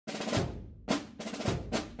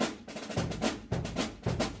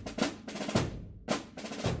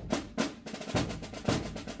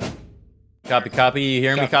copy, copy. You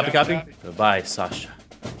hear me? Copy, copy. Goodbye, Sasha.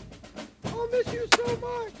 I'll miss you so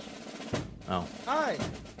much. Oh. Hi.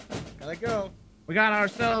 Gotta go. We got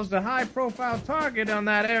ourselves a high-profile target on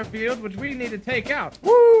that airfield, which we need to take out.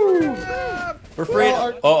 Woo! We're free.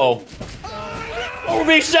 Uh-oh. Oh, we're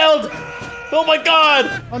being shelled! Oh my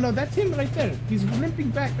god! Oh no, that's him right there. He's limping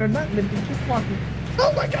back, or not limping, just walking.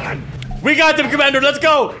 Oh my god! We got him, Commander. Let's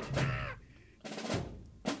go!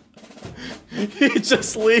 He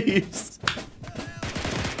just leaves.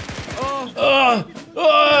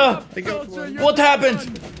 What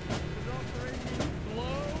happened?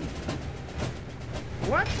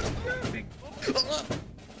 What?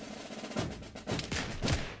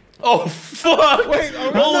 Oh fuck! Wait,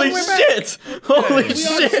 holy shit! Holy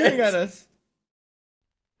shit! At us.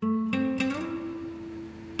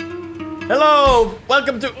 Hello!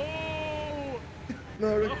 Welcome to.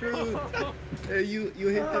 No, recruit! You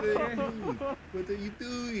hit the recruit! What are you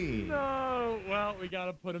doing? No, well, we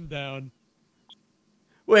gotta put him down.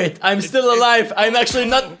 Wait, I'm still alive. I'm actually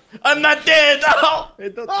not. I'm not dead. Oh!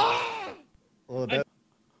 Oh, that.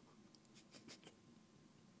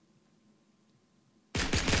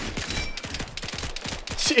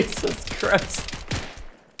 Jesus Christ.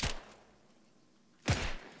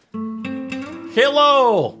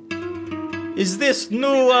 Hello! Is this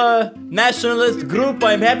new nationalist group?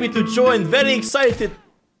 I'm happy to join. Very excited.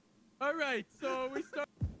 Alright, so we start.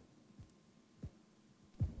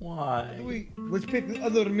 Why? Let's pick the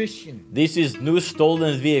other mission. This is new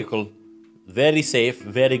stolen vehicle. Very safe,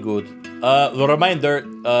 very good. The reminder,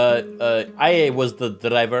 I was the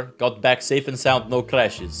driver. Got back safe and sound, no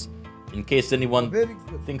crashes. In case anyone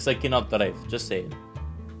thinks I cannot drive, just saying.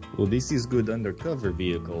 Well, this is good undercover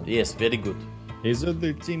vehicle. Yes, very good. His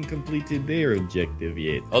other team completed their objective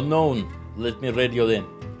yet? Unknown. Let me radio in.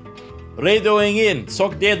 Radioing in.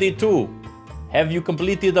 Sock Daddy 2. Have you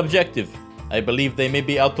completed objective? I believe they may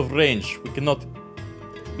be out of range. We cannot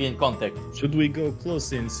be in contact. Should we go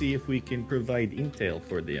close and see if we can provide intel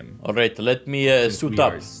for them? Alright, let me suit we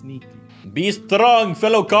up. Are sneaky. Be strong,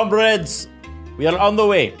 fellow comrades. We are on the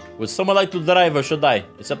way. Would someone like to drive or should I?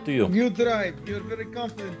 It's up to you. You drive. You're very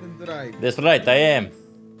confident in drive. That's right, I am.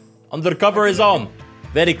 Undercover is on.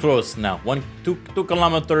 Very close now. 2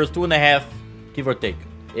 kilometers, 2.5, give or take.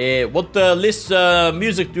 What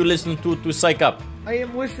music do you listen to psych up? I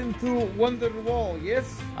am listening to Wonderwall,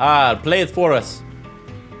 yes? Ah, play it for us.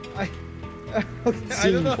 I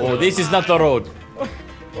don't know. Oh, this is not the road.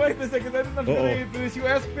 Wait a second, I did not play this. You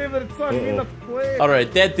asked favorite song, me not play.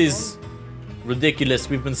 Alright, that is ridiculous.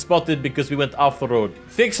 We've been spotted because we went off the road.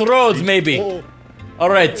 Fix roads, maybe.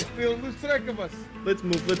 Alright. We'll lose track of us. Let's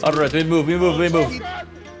move. Alright, we move. We move.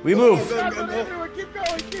 Keep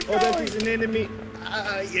going, keep going. That is an enemy.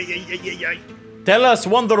 Tell us,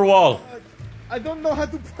 Wonderwall. I don't know how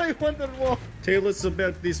to play Wonderwall. Tell us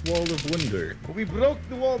about this wall of wonder. We broke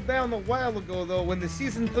the wall down a while ago, though, when the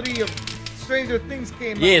season 3 of Stranger Things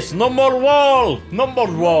came out. Yes, no more wall. No more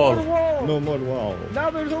wall. No more wall. Now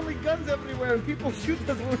there's only guns everywhere, and people shoot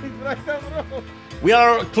us when we drive down the road. We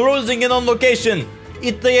are closing in on location.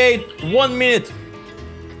 ETA 1 minute.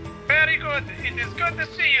 Very good. It is good to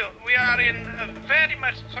see you. We are in very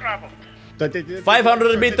much trouble.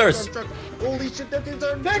 500 meters. Holy shit, that is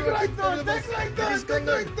our Take right turn! Take right turn! Take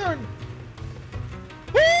right turn!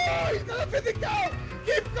 Woo! He's not letting go!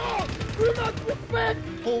 Keep going! Do not look back!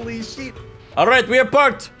 Holy shit! Alright, we are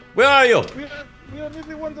parked. Where are you? We are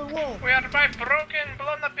nearly Wonderwall. We are by broken,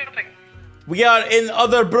 blown up building. We are in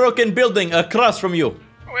other broken building across from you.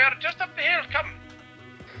 We are just up the hill. Come.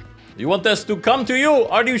 You want us to come to you?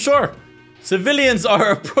 Are you sure? Civilians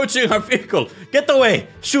are approaching our vehicle. Get away!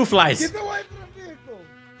 Shoe flies. Get away from the vehicle!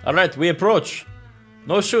 Alright, we approach.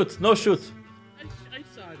 No shoot, no shoot. I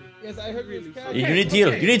saw it. Yes, I heard you. You need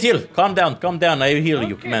heal, you need heal. Calm down. I heal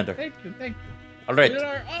you, Commander. Thank you. Alright,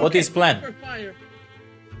 what is plan?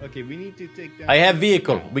 Okay, we need to take down... I have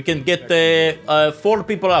vehicle. We can get 4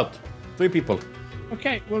 people out. 3 people.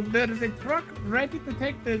 Okay, well, there is a truck ready to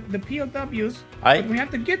take the POWs, Aye. but we have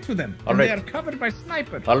to get to them. All And right. they are covered by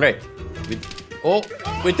snipers. Alright.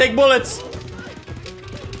 We take bullets.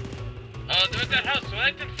 The house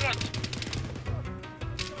right in front.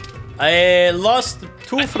 I lost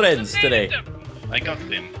 2 friends today. I got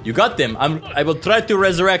them. You got them. I will try to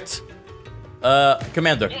resurrect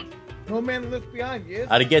Commander. No man left behind, yes?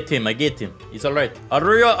 I get him. He's alright.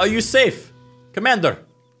 Are you safe? Commander.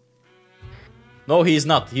 No, he's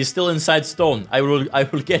not. He's still inside stone. I will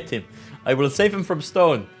get him. I will save him from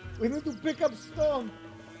stone. We need to pick up stone.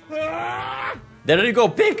 There you go.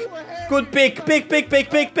 Pick. Good pick. Pick. Pick.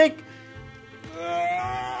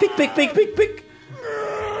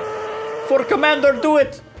 For Commander, do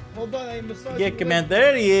it. Hold on, I'm massaging. Yeah, Commander.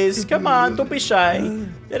 There he is. Come on, don't be shy.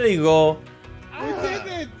 There you go. We did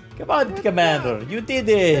it. Come on, Commander. You did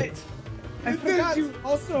it. I forgot.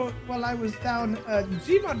 Also, while I was down,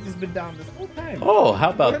 G-Mod has been down this whole time. Oh, how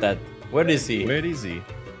about that? Where is he? Where is he?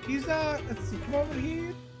 He's let's see, come over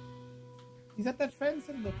here. He's at that fence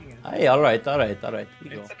and looking at. Hey, all right. We go. I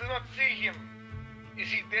do not see him. Is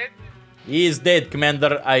he dead? He is dead,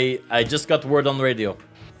 Commander. I just got word on the radio.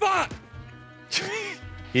 Fuck!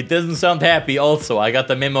 He doesn't sound happy. Also, I got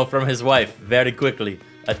the memo from his wife very quickly.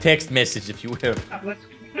 A text message, if you will. Let's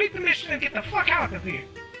complete the mission and get the fuck out of here.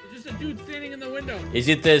 There's just a dude standing in the window. Is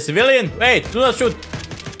it a civilian? Wait, do not shoot.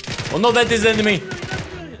 Oh no, that is enemy.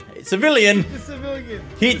 Civilian. The civilian.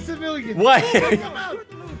 He. The civilian. Why? Come out.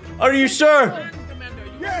 Are you sure?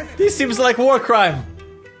 Yes. This seems like war crime.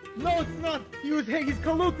 No, it's not. He's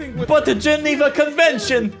colluding with. But the Geneva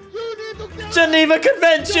Convention. You need to kill him. Geneva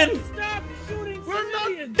Convention. Stop shooting We're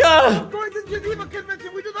not going to Geneva Convention.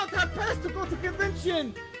 We do not have pass to go to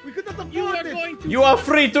convention. We could not afford it. You are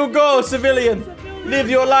free to go, civilian. Live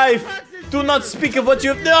your life. Do not speak of what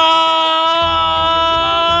you've done.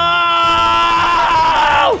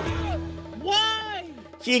 Why?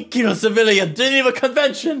 He killed civilian. Geneva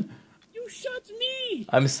Convention. You shot me.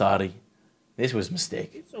 I'm sorry. This was a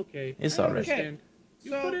mistake. It's okay. It's alright. Okay.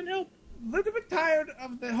 You couldn't help. A little bit tired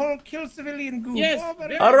of the whole kill civilian goo. Yes. Oh,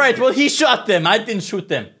 but All right. Well, he shot them. I didn't shoot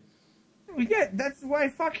them. yeah, that's why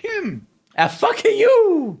fuck him. Ah, fuck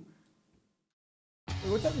you.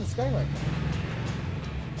 Wait, what's up in the sky right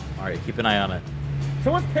now? All right. Keep an eye on it.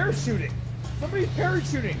 Someone's parachuting. Somebody's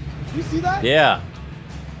parachuting. You see that? Yeah.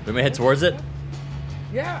 We may head towards it.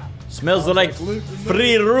 Yeah. Smells like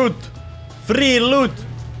free loot. Free loot.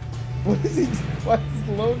 What is he? Why is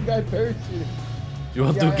this lone guy parachuting? You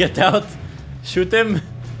want Yeah, to get out? Shoot him?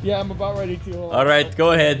 Yeah, I'm about ready to. All right.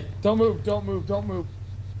 Go ahead. Don't move. Don't move. Don't move.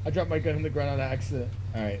 I dropped my gun on the ground on accident.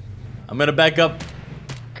 All right. I'm gonna back up.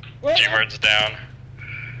 G-Word's down.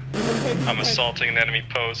 I'm assaulting an enemy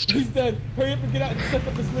post. He's dead. Hurry up and get out and set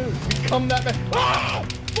up this loot. Become that man. Ah!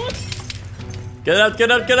 What? Get out. Get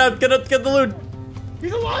out. Get out. Get out. Get the loot.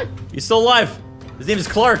 He's alive. He's still alive. His name is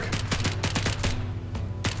Clark.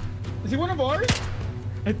 Is he one of ours?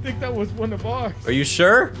 I think that was one of ours. Are you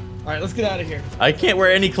sure? All right, let's get out of here. I can't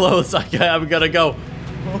wear any clothes. I'm gonna go.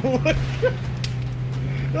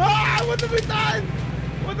 Ah! What have we done?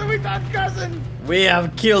 What have we done, cousin? We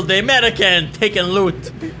have killed the American, taken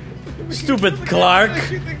loot. Stupid Clark.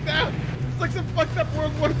 It's like some fucked up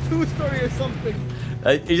World War II story or something.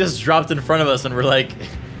 He just dropped in front of us and we're like,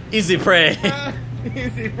 easy prey.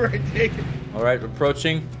 Easy break, take it. All right,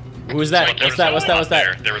 approaching. Who is that? What's that? What's that? What's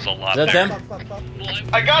that? There was a lot Is that there. them?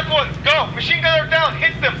 I got one. Go. Machine gunner down.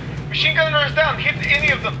 Hit them. Machine gunner is down. Hit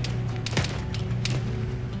any of them.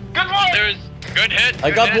 Good one. There's good hit.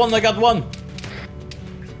 I got one. I got one.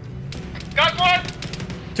 Got one.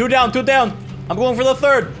 Two down. Two down. I'm going for the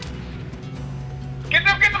third. Get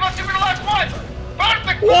them. Get them. Let's see for the last one.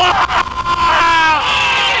 Perfect.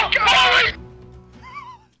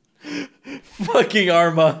 Fucking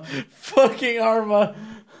Arma. Fucking Arma.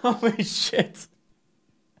 Holy shit.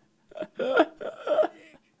 There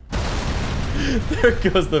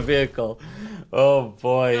goes the vehicle. Oh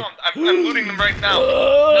boy. I'm looting them right now.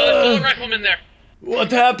 There's a rifleman there.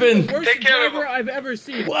 What happened? Worst Take care of driver him. I've ever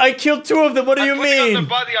seen. Well, I killed two of them. What do you I'm putting on mean? their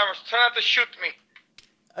body armor. So try not to shoot me.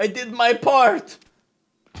 I did my part.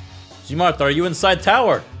 Gmart, are you inside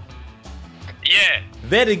tower? Yeah.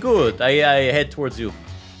 Very good. I head towards you.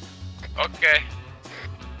 Okay.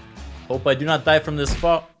 Hope I do not die from this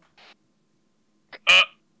fall.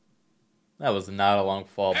 That was not a long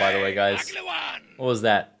fall, by the way, guys. What was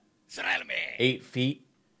that? 8 feet?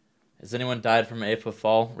 Has anyone died from an 8-foot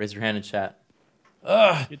fall? Raise your hand in chat.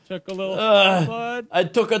 You took a little bud. I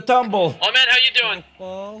took a tumble. Oh man, how you doing?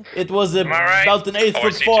 Fall. It was right? about an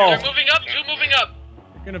 8-foot Two fall. moving up. Two moving up.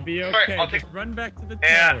 You're gonna be Alright, okay. I'll take- Just run back to the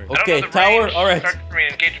Yeah. tower. Okay, tower, all right.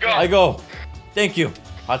 Engage. Go. I go. Thank you.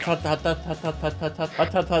 Another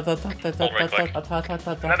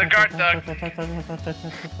guard dog.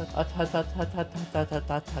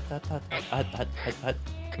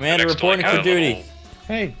 Commander reporting for duty.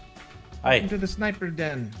 Hey, Hi. into the sniper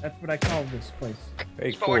den. That's what I call this place.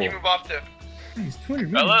 Very But where'd you cool. move off to? He's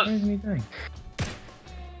 200 Fellas. meters. Why isn't he dying? Yeah,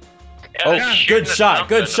 Oh, they're good shooting us shot, down,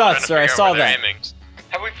 good so shot, I'm trying to sir, I figure out saw where they're that. aiming.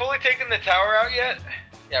 Have we fully taken the tower out yet?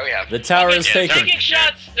 Yeah, we have. The tower is Yeah, taken. taking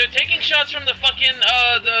shots. They're taking shots from the fucking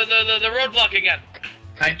the roadblock again.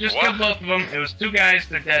 I just killed both of them. It was 2 guys.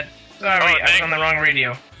 They're dead. Sorry, Oh, I was thanks. on the wrong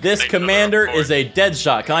radio. This Thanks for the commander report. is a dead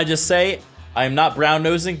shot. Can I just say, I'm not brown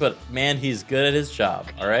nosing, but man, he's good at his job.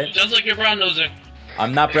 All right. Sounds like you're brown nosing.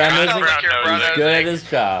 I'm not Brown I Nosey. don't like your He's Brown good at Nosey. his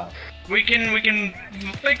job. We can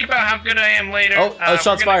think about how good I am later. Oh, shots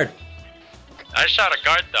we're gonna- fired. I shot a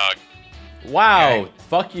guard dog. Wow,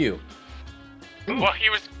 fuck you. Well, he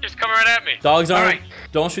was just coming right at me. Dogs aren't. Alright.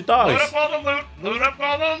 Don't shoot Load dogs. up all the loot. Loot up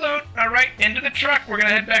all the loot. All right, into the truck. We're gonna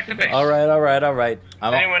head back to base. All right.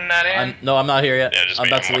 Anyone not in? No, I'm not here yet. Yeah, just I'm me.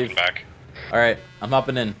 about I'm to walking leave. back. All right, I'm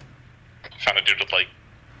hopping in. Found a dude with like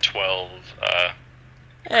 12.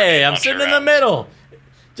 Hey, I'm Bunch sitting of in the rounds. middle.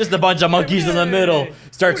 Just a bunch of monkeys in the middle.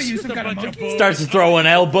 Starts What are you, some kind of monkey? starts throwing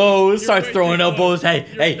elbows. Starts way throwing too elbows. close.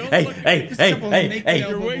 Hey.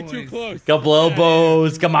 You're way too close. Couple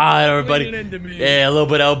elbows. Come on, everybody. Lean into me. Yeah, a little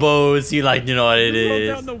bit elbows. You like, you know what it Roll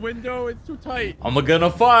is. down the window. It's too tight. I'm gonna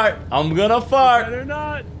fart. Better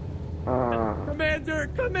not.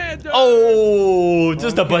 Commander. Oh,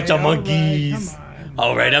 just a bunch of all right, monkeys. come on.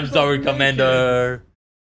 All right, I'm sorry, Commander.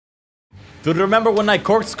 Do you remember when I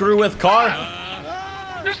corkscrew with car?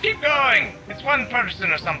 Just keep going. It's one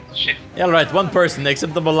person or some shit. Yeah, right, one person,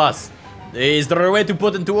 acceptable loss. Is there a way to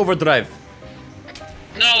put into overdrive?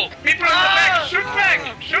 No. People in the back, shoot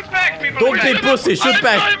back! Shoot back, people! Don't in be the pussy, shoot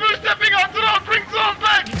back! I'm stepping on drone, bring drone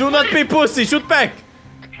back! Do not be pussy, shoot back!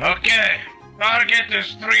 Okay, target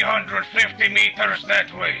is 350 meters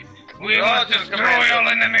that way. We will destroy all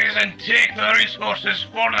enemies and take the resources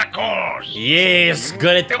for the cause. Yes,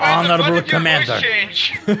 good, honorable commander.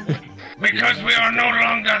 Because we are no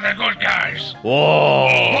longer the good guys.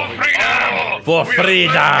 Whoa! For freedom! For We are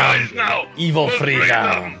freedom. bad guys now. Evil For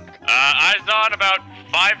freedom. Eyes on about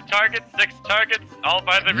 5 targets, 6 targets, all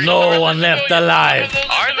by the No one left alive.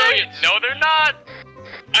 Are they? No, they're not.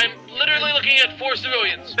 I'm literally looking at 4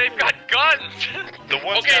 civilians. They've got guns. The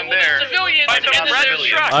ones Okay, down well, there. the civilians By the and the red civilians.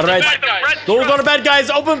 truck. All right. By the red Those truck. are the bad guys.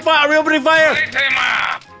 Open fire. We're opening fire. Light him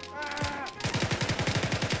up!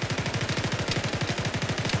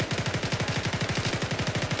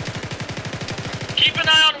 Keep an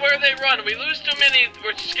eye on where they run. We lose too many,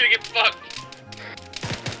 we're just gonna get fucked.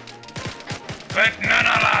 But none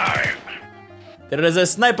alive. There is a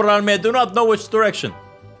sniper on me. I do not know which direction.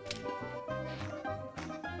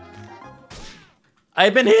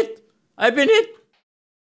 I've been hit.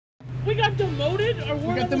 We got demoted? Or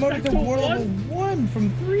We got demoted to War Level 1 from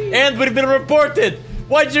 3. And we've been reported.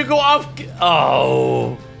 Why'd you go off?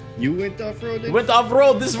 Oh. You went off-road? Went off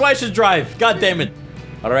road. This is why I should drive. God damn it.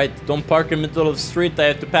 All right, don't park in the middle of the street. I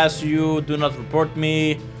have to pass you. Do not report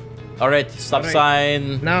me. All right, stop All right.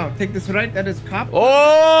 sign. Now, take this right. That is cop.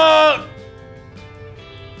 Oh!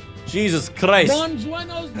 Jesus Christ.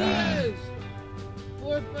 Buenos dias.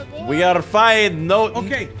 Por favor. We are fine. No.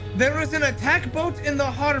 Okay, there is an attack boat in the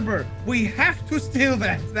harbor. We have to steal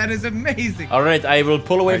that. That is amazing. All right, I will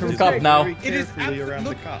pull away from cop now. Very It is carefully around the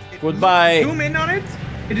look, cop. Goodbye. Zoom in on it.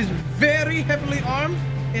 It is very heavily armed.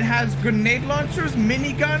 It has grenade launchers,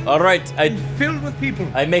 minigun, All right, and filled with people.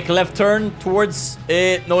 I make left turn towards.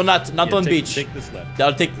 No, not Yeah, on take- beach. Take this left.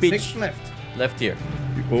 I'll take beach. Six left. Left here.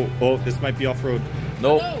 Oh, this might be off-road.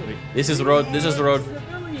 No, this is road. This is road.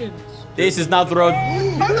 Civilians. This is not road.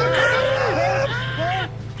 Park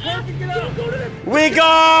and get out. Go to the We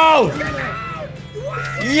go!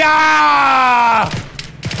 Yeah!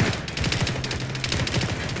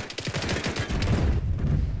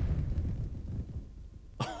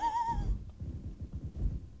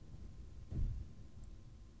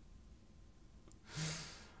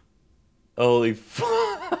 Holy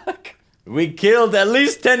fuck. We killed at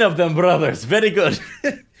least 10 of them, brothers. Very good.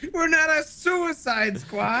 We're not a suicide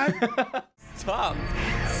squad. Stop.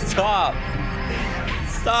 Stop.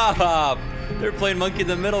 Stop. They're playing monkey in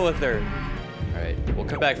the middle with her. All right, we'll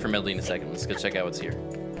come back for Medley in a second. Let's go check out what's here.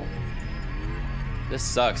 This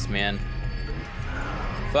sucks, man.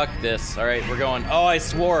 Fuck this. All right, we're going. Oh, I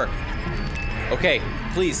swore. Okay,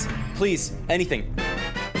 please, anything.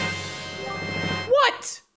 What?